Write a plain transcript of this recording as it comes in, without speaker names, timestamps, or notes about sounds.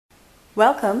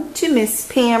Welcome to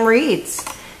Miss Pam Reads.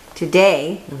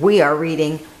 Today we are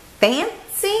reading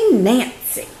Fancy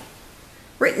Nancy,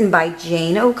 written by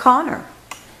Jane O'Connor,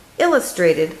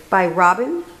 illustrated by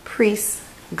Robin Preiss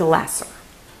Glasser.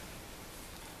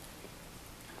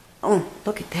 Oh,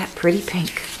 look at that pretty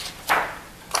pink.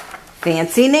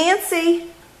 Fancy Nancy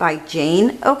by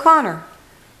Jane O'Connor.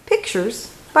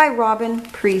 Pictures by Robin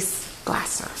Preiss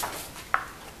Glasser.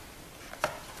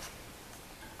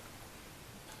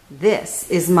 This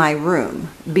is my room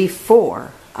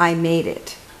before I made it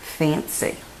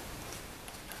fancy.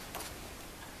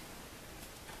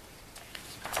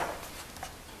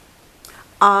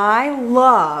 I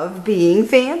love being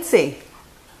fancy.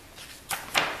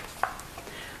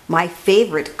 My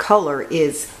favorite color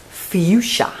is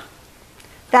fuchsia.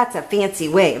 That's a fancy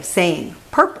way of saying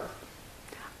purple.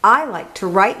 I like to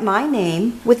write my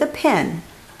name with a pen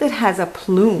that has a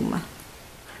plume.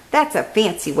 That's a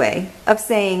fancy way of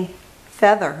saying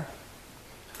feather.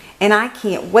 And I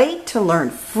can't wait to learn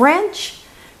French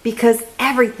because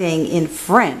everything in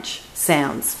French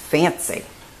sounds fancy.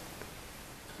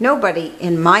 Nobody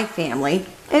in my family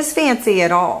is fancy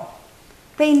at all.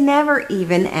 They never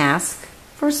even ask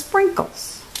for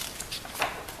sprinkles.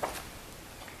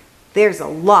 There's a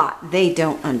lot they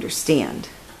don't understand.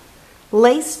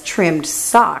 Lace-trimmed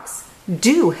socks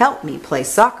do help me play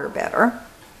soccer better.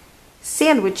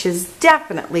 Sandwiches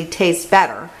definitely taste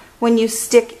better when you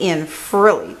stick in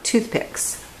frilly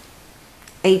toothpicks.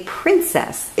 A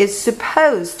princess is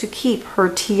supposed to keep her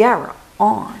tiara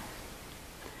on.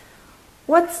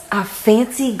 What's a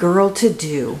fancy girl to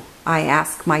do? I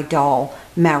ask my doll,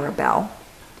 Maribel.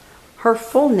 Her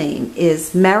full name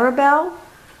is Maribel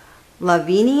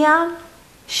Lavinia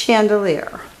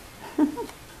Chandelier.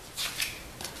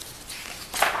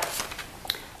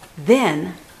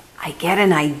 Then I get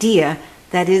an idea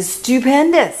that is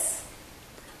stupendous.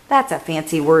 That's a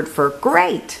fancy word for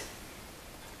great.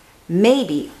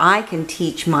 Maybe I can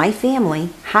teach my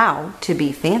family how to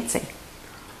be fancy.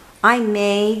 I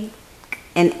make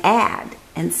an ad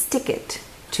and stick it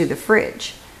to the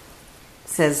fridge.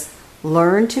 It says,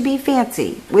 "Learn to be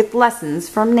fancy with lessons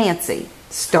from Nancy.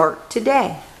 Start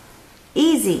today.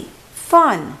 Easy,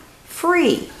 fun,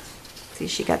 free." See,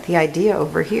 she got the idea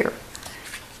over here.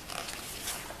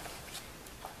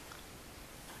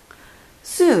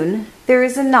 Soon, there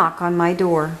is a knock on my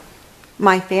door.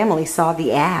 My family saw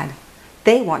the ad.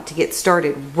 They want to get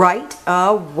started right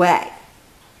away.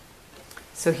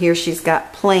 So here she's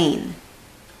got plain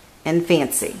and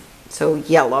fancy. So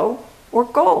yellow or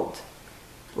gold,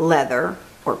 leather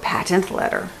or patent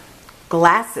leather,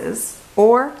 glasses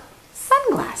or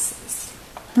sunglasses.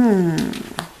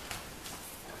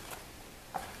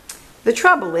 The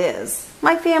trouble is,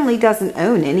 my family doesn't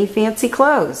own any fancy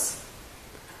clothes.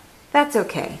 That's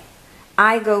okay.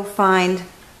 I go find,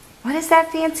 what is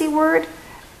that fancy word?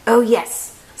 Oh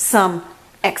yes, some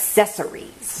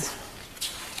accessories.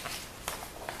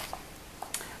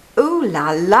 Ooh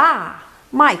la la,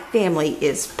 my family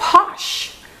is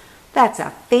posh. That's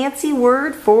a fancy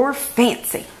word for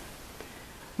fancy.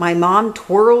 My mom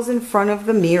twirls in front of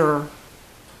the mirror.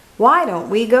 Why don't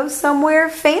we go somewhere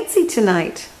fancy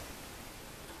tonight?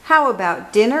 How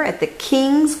about dinner at the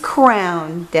King's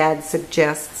Crown, Dad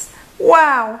suggests.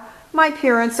 Wow, my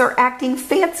parents are acting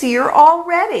fancier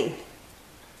already.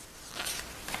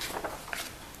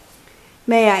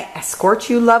 May I escort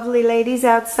you lovely ladies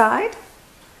outside?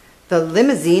 The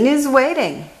limousine is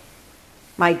waiting.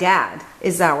 My dad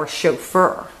is our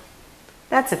chauffeur.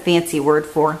 That's a fancy word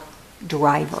for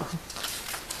driver.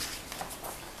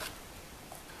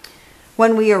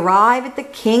 When we arrive at the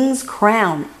King's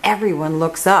Crown, everyone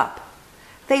looks up.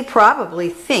 They probably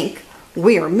think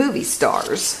we are movie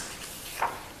stars.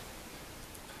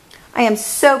 I am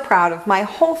so proud of my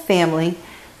whole family.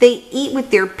 They eat with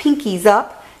their pinkies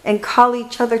up and call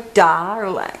each other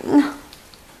darling.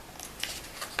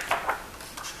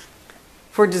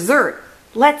 For dessert,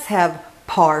 let's have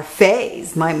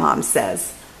parfaits, my mom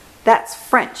says. That's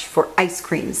French for ice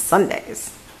cream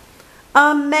sundaes.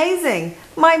 Amazing!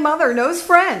 My mother knows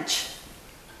French.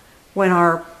 When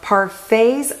our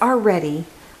parfaits are ready,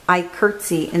 I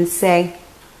curtsy and say,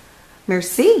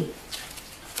 "Merci."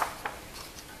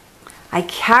 I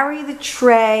carry the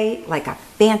tray like a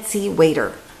fancy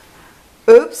waiter.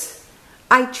 Oops,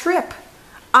 I trip.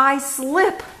 I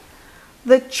slip.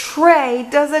 The tray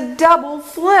does a double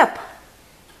flip.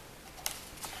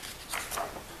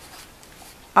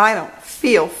 I don't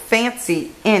feel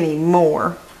fancy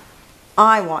anymore.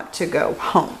 I want to go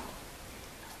home.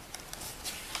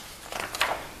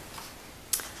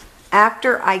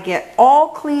 After I get all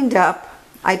cleaned up,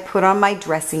 I put on my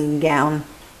dressing gown.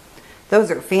 Those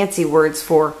are fancy words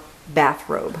for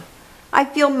bathrobe. I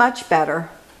feel much better.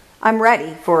 I'm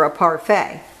ready for a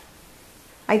parfait.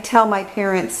 I tell my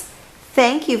parents,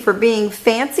 thank you for being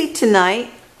fancy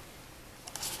tonight.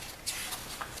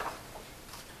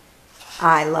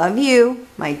 I love you,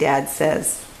 my dad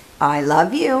says. I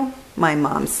love you, my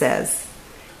mom says.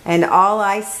 And all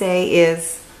I say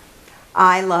is,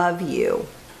 I love you,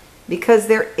 because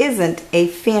there isn't a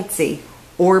fancy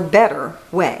or better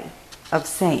way of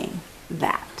saying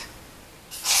that.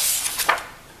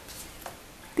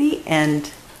 The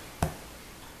end.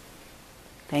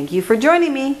 Thank you for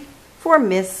joining me for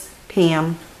Miss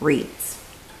Pam Reads.